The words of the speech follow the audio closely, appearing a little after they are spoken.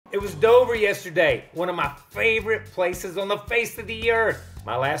It was Dover yesterday, one of my favorite places on the face of the earth.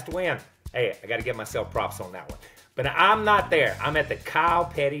 My last win. Hey, I got to give myself props on that one. But I'm not there. I'm at the Kyle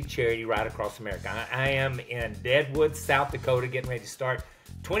Petty Charity right across America. I am in Deadwood, South Dakota, getting ready to start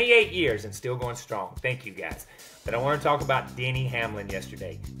 28 years and still going strong. Thank you, guys. But I want to talk about Denny Hamlin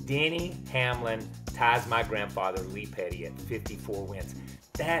yesterday. Denny Hamlin ties my grandfather, Lee Petty, at 54 wins.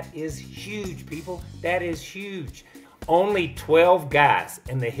 That is huge, people. That is huge. Only 12 guys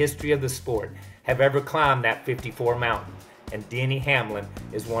in the history of the sport have ever climbed that 54 mountain, and Denny Hamlin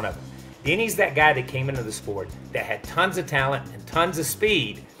is one of them. Denny's that guy that came into the sport that had tons of talent and tons of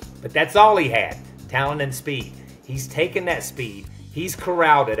speed, but that's all he had, talent and speed. He's taken that speed, he's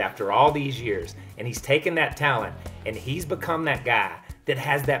corralled it after all these years, and he's taken that talent, and he's become that guy that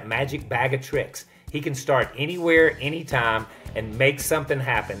has that magic bag of tricks. He can start anywhere, anytime, and make something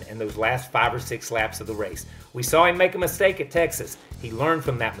happen in those last 5 or 6 laps of the race. We saw him make a mistake at Texas. He learned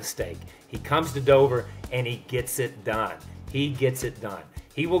from that mistake. He comes to Dover, and he gets it done. He gets it done.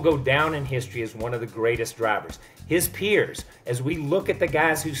 He will go down in history as one of the greatest drivers. His peers, as we look at the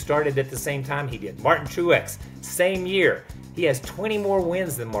guys who started at the same time he did, Martin Truex, same year, he has 20 more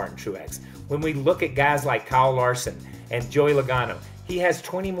wins than Martin Truex. When we look at guys like Kyle Larson and Joey Logano, he has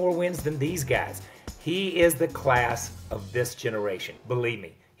 20 more wins than these guys. He is the class of this generation. Believe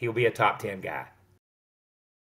me, he'll be a top 10 guy.